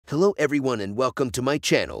Hello everyone and welcome to my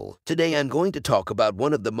channel. Today I'm going to talk about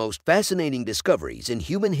one of the most fascinating discoveries in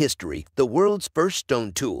human history, the world's first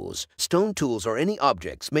stone tools. Stone tools are any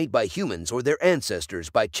objects made by humans or their ancestors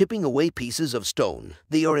by chipping away pieces of stone.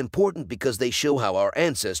 They are important because they show how our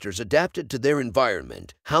ancestors adapted to their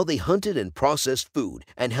environment, how they hunted and processed food,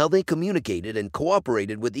 and how they communicated and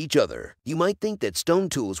cooperated with each other. You might think that stone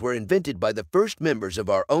tools were invented by the first members of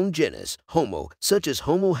our own genus, Homo, such as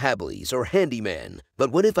Homo habilis or handyman.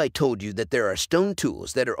 But what if I told you that there are stone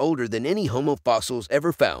tools that are older than any Homo fossils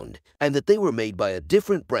ever found, and that they were made by a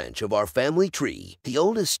different branch of our family tree? The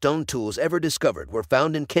oldest stone tools ever discovered were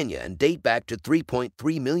found in Kenya and date back to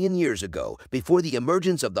 3.3 million years ago, before the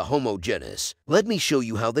emergence of the Homo genus. Let me show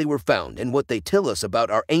you how they were found and what they tell us about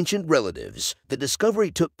our ancient relatives. The discovery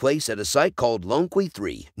took place at a site called Longqui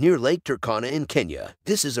 3, near Lake Turkana in Kenya.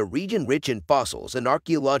 This is a region rich in fossils and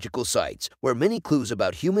archaeological sites, where many clues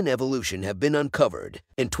about human evolution have been uncovered.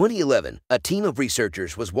 In 2011, a team of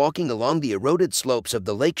researchers was walking along the eroded slopes of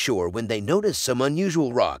the lake shore when they noticed some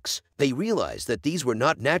unusual rocks. They realized that these were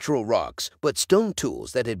not natural rocks, but stone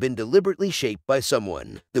tools that had been deliberately shaped by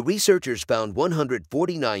someone. The researchers found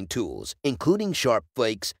 149 tools, including sharp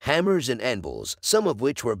flakes, hammers, and anvils, some of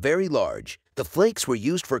which were very large. The flakes were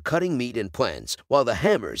used for cutting meat and plants, while the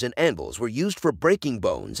hammers and anvils were used for breaking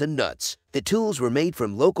bones and nuts. The tools were made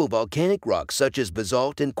from local volcanic rocks such as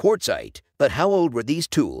basalt and quartzite. But how old were these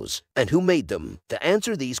tools, and who made them? To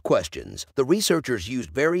answer these questions, the researchers used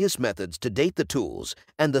various methods to date the tools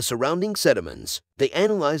and the surrounding sediments. They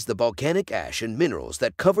analyzed the volcanic ash and minerals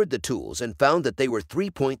that covered the tools and found that they were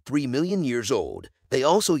 3.3 million years old. They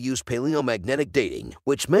also used paleomagnetic dating,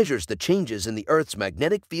 which measures the changes in the Earth's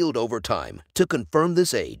magnetic field over time, to confirm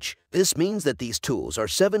this age. This means that these tools are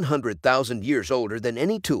 700,000 years older than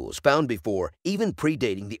any tools found before, even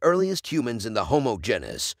predating the earliest humans in the Homo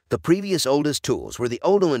genus. The previous oldest tools were the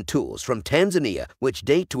Oldowan tools from Tanzania, which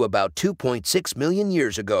date to about 2.6 million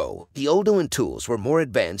years ago. The Oldowan tools were more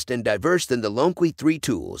advanced and diverse than the Longqui 3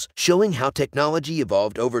 tools, showing how technology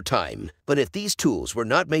evolved over time. But if these tools were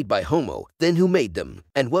not made by Homo, then who made them?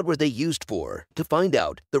 And what were they used for? To find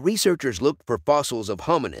out, the researchers looked for fossils of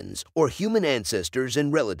hominins, or human ancestors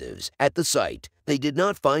and relatives, at the site. They did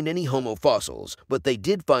not find any Homo fossils, but they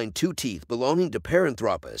did find 2 teeth belonging to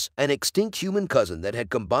Paranthropus, an extinct human cousin that had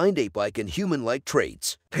combined ape-like and human-like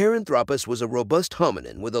traits. Paranthropus was a robust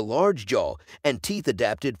hominin with a large jaw and teeth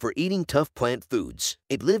adapted for eating tough plant foods.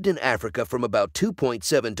 It lived in Africa from about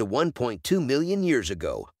 2.7 to 1.2 million years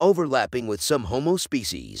ago, overlapping with some Homo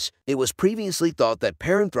species. It was previously thought that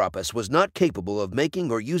Paranthropus was not capable of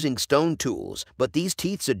making or using stone tools, but these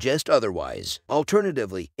teeth suggest otherwise.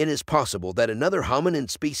 Alternatively, it is possible that another hominin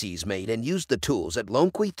species made and used the tools at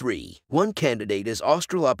Longqui 3. One candidate is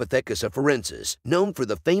Australopithecus afarensis, known for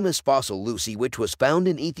the famous fossil Lucy, which was found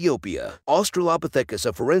in Ethiopia. Australopithecus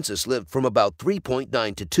afarensis lived from about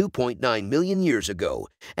 3.9 to 2.9 million years ago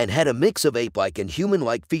and had a mix of ape-like and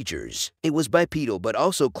human-like features. It was bipedal but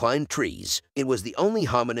also climbed trees. It was the only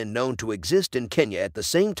hominin known to exist in Kenya at the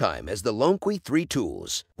same time as the Longqui 3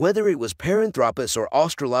 tools. Whether it was Paranthropus or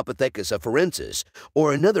Australopithecus afarensis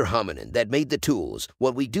or another hominin that made the tools,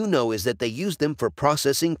 what we do know is that they used them for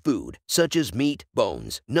processing food, such as meat,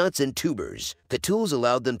 bones, nuts, and tubers. The tools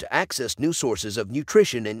allowed them to access new sources of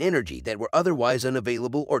nutrition and energy that were otherwise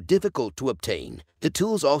unavailable or difficult to obtain. The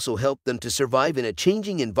tools also helped them to survive in a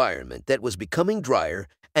changing environment that was becoming drier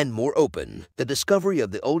and more open. The discovery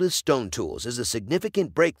of the oldest stone tools is a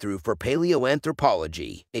significant breakthrough for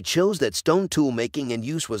paleoanthropology. It shows that stone tool making and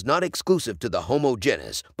use was not exclusive to the Homo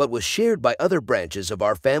genus, but was shared by other branches of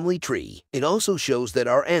our family tree. It also shows that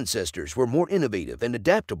our ancestors were more innovative and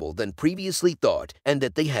adaptable than previously thought, and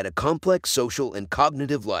that they had a complex social and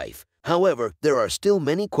cognitive life. However, there are still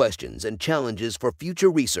many questions and challenges for future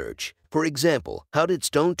research. For example, how did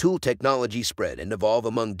stone tool technology spread and evolve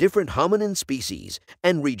among different hominin species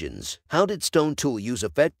and regions? How did stone tool use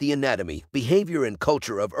affect the anatomy, behavior, and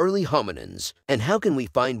culture of early hominins? And how can we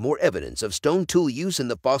find more evidence of stone tool use in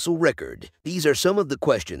the fossil record? These are some of the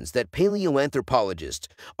questions that paleoanthropologists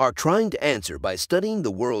are trying to answer by studying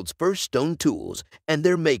the world's first stone tools and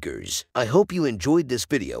their makers. I hope you enjoyed this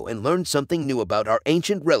video and learned something new about our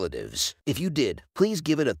ancient relatives. If you did, please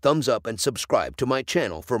give it a thumbs up and subscribe to my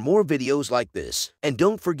channel for more videos like this. And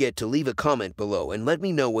don't forget to leave a comment below and let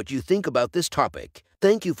me know what you think about this topic.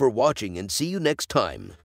 Thank you for watching and see you next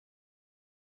time.